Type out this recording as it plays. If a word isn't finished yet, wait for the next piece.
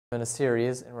In a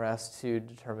series, and we're asked to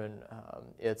determine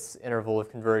its interval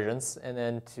of convergence, and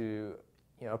then to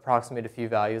approximate a few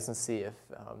values and see if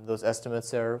those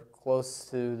estimates are close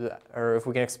to or if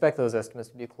we can expect those estimates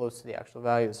to be close to the actual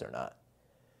values or not.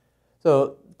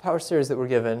 So the power series that we're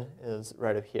given is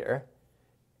right up here,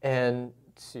 and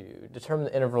to determine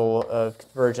the interval of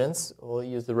convergence, we'll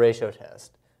use the ratio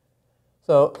test.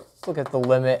 So let's look at the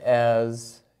limit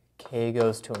as k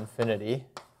goes to infinity.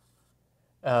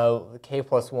 The k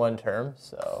plus 1 term,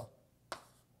 so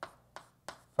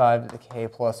 5 to the k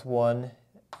plus 1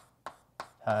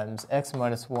 times x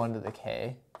minus 1 to the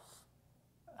k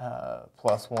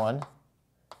plus 1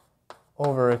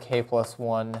 over k plus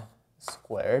 1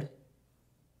 squared,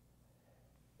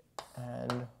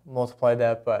 and multiply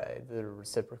that by the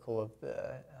reciprocal of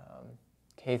the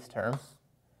kth term.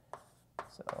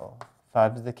 So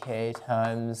 5 to the k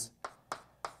times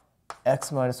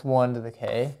x minus 1 to the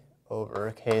k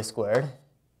over k squared.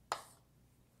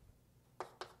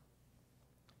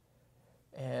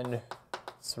 And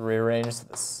let's rearrange so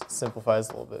this simplifies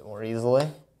a little bit more easily.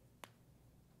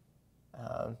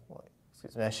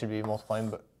 Excuse me, I should be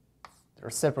multiplying by the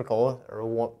reciprocal, or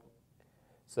 1,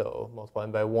 so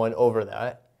multiplying by 1 over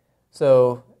that.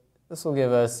 So this will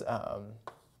give us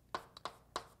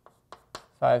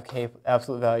 5k,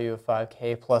 absolute value of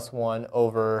 5k plus 1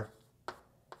 over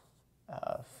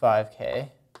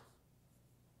 5k.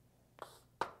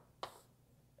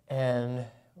 And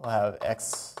we'll have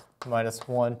x minus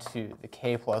 1 to the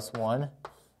k plus 1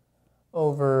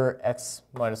 over x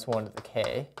minus 1 to the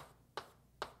k.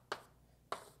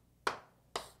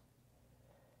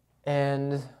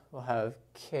 And we'll have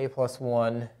k plus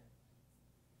 1, or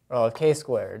we'll have k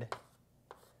squared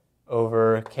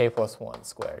over k plus 1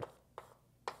 squared.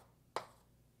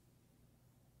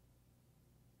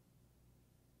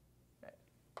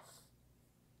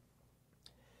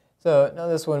 So now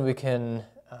this one we can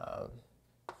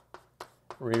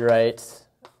rewrite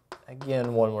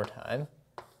again one more time.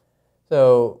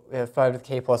 So we have 5 to the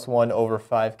k plus 1 over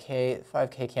 5k.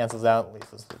 5k cancels out and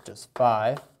leaves us with just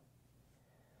 5.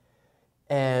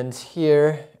 And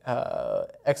here,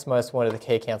 x minus 1 to the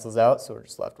k cancels out, so we're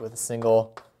just left with a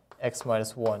single x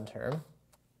minus 1 term.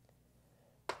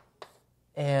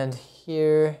 And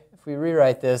here, if we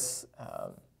rewrite this,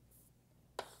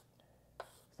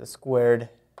 the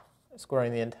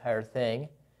squaring the entire thing,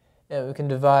 and we can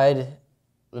divide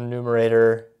the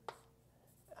numerator,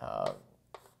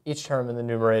 each term in the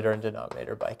numerator and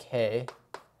denominator by k.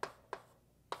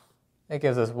 That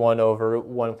gives us 1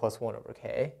 plus 1 over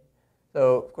k.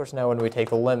 So, of course, now when we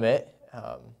take the limit,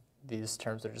 these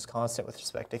terms are just constant with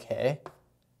respect to k.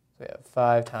 So we have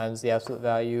 5 times the absolute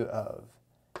value of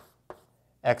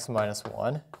x minus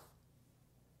 1.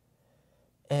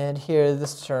 And here,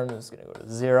 this term is going to go to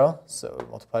 0, so we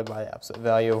multiply by the absolute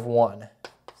value of 1.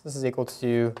 So this is equal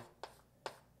to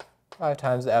 5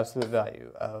 times the absolute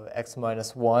value of x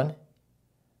minus 1,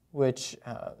 which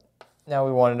now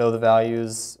we want to know the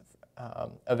values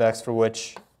of x for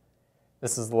which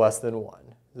this is less than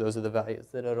 1. Those are the values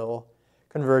that it'll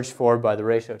converge for by the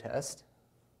ratio test.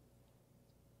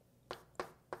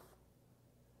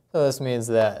 So this means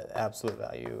that absolute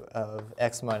value of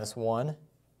x minus 1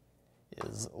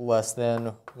 is less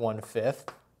than 1/5.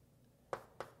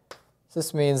 So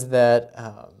this means that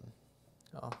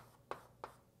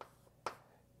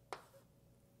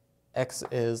x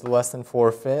is less than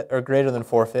 4/5, or greater than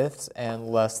 4/5 and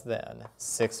less than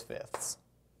 6/5.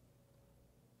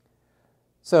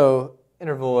 So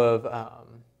interval of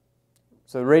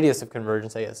so radius of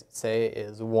convergence, I guess you'd say,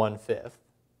 is 1/5.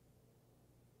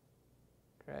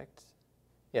 Correct?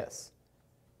 Yes.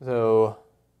 So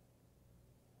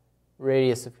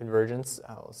radius of convergence,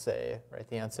 I'll say, write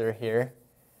the answer here.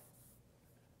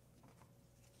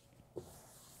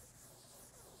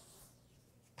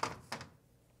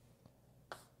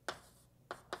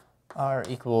 R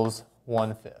equals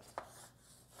 1/5.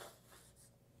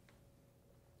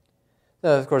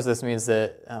 So of course this means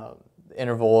that the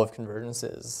interval of convergence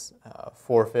is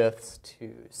 4/5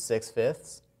 to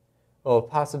 6/5. Well,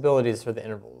 possibilities for the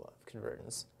interval of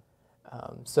convergence.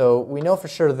 So we know for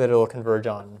sure that it will converge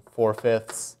on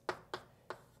 4/5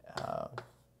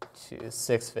 to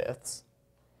 6/5.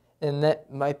 And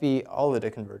that might be all that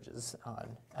it converges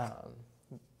on.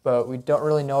 But we don't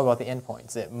really know about the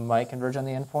endpoints. It might converge on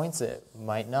the endpoints, it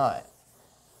might not.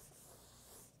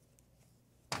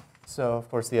 So of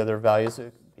course the other values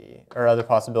would be, or other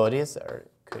possibilities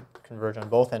could converge on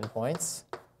both endpoints.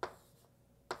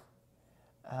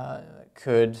 It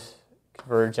could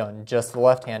converge on just the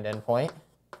left-hand endpoint.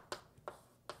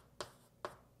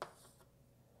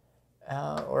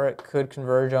 Or it could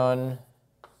converge on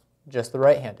just the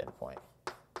right-hand endpoint.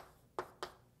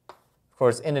 Of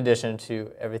course, in addition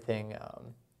to everything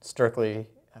strictly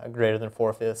greater than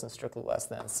 4/5 and strictly less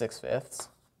than 6/5.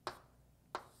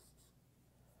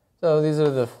 So these are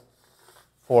the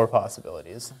 4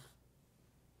 possibilities.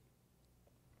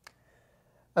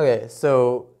 Okay,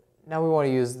 so now we want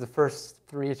to use the first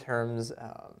 3 terms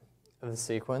of the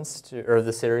sequence, or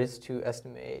the series, to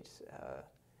estimate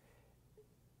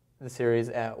the series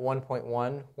at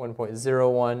 1.1,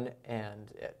 1.01,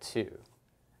 and at 2.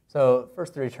 So the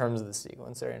first 3 terms of the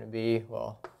sequence are going to be,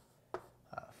 well,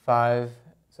 5.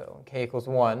 So when k equals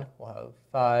 1, we'll have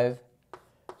 5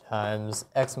 times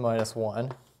x minus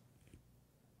 1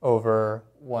 over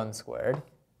 1 squared.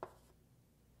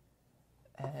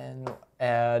 And we'll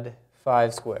add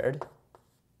 5 squared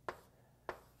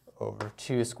over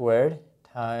 2 squared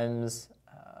times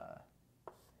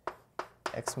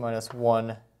x minus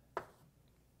 1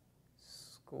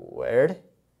 squared.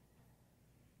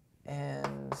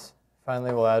 And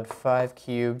finally, we'll add 5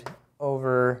 cubed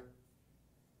over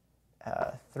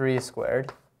 3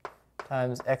 squared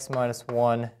times x minus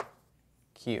 1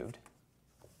 cubed.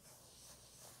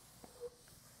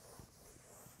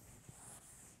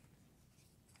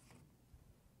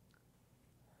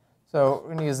 So we're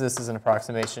going to use this as an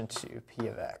approximation to p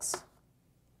of x.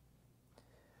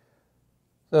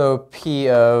 So p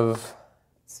of,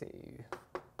 let's see,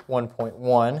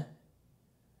 1.1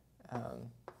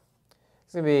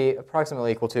 is going to be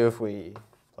approximately equal to, if we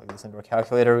plug this into our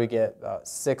calculator, we get about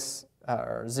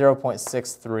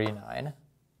 0.639.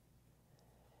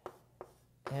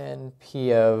 And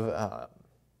p of,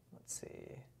 let's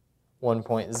see,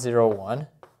 1.01 is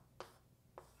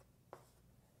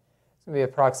going to be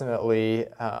approximately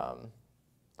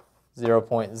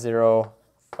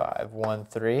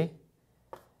 0.0513.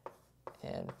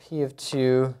 And p of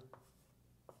 2,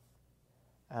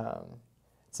 it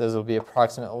says will be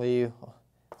approximately,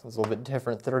 this one's a little bit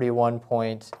different,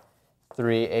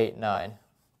 31.389.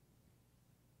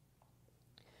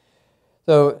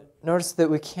 So notice that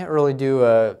we can't really do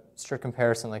a strict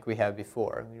comparison like we had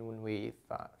before. I mean, when we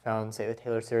found, say, the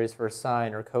Taylor series for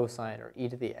sine or cosine or e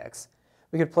to the x,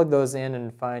 we could plug those in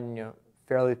and find,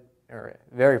 fairly or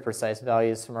very precise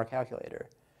values from our calculator.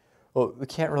 Well, we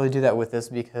can't really do that with this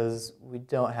because we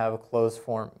don't have a closed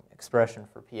form expression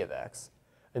for p of x.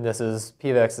 And this is, p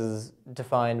of x is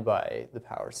defined by the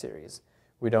power series.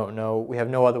 We don't know, we have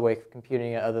no other way of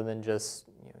computing it other than just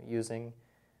using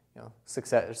a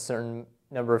certain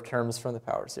number of terms from the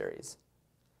power series.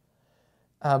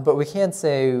 But we can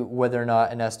say whether or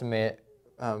not an estimate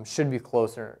should be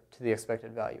closer to the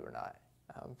expected value or not.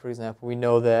 For example, we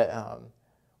know that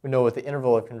we know what the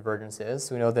interval of convergence is.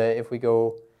 So we know that if we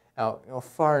go out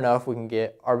far enough, we can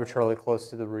get arbitrarily close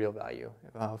to the real value.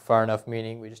 Far enough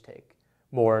meaning we just take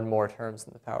more and more terms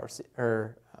in the power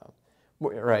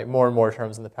more and more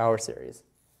terms in the power series.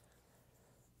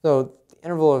 So the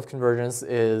interval of convergence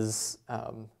is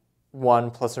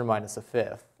 1 plus or minus a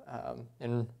fifth.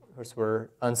 And of course, we're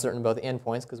uncertain about the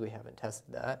endpoints because we haven't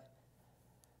tested that.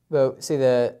 But we see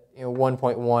that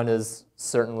 1.1 is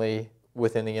certainly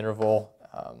within the interval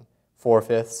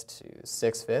 4/5 to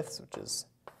 6/5, which is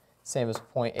same as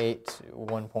 0.8 to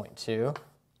 1.2.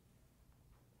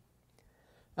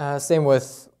 Same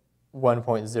with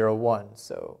 1.01.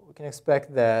 So we can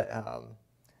expect that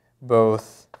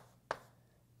both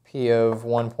p of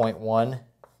 1.1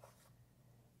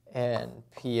 and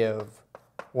p of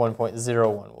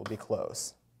 1.01 will be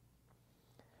close.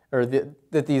 Or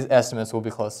that these estimates will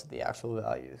be close to the actual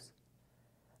values.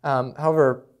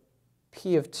 However,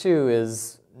 p of 2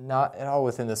 is not at all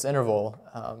within this interval,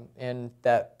 and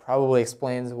that probably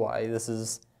explains why this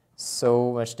is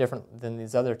so much different than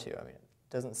these other two. I mean,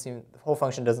 the whole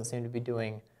function doesn't seem to be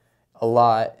doing a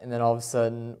lot, and then all of a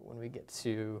sudden, when we get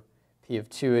to p of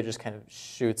 2, it just kind of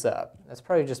shoots up. That's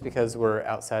probably just because we're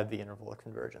outside the interval of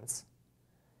convergence.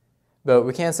 But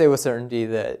we can say with certainty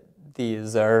that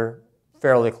these are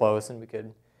fairly close, and we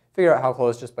could figure out how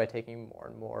close just by taking more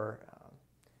and more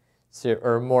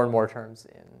terms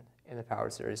in the power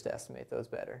series to estimate those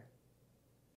better.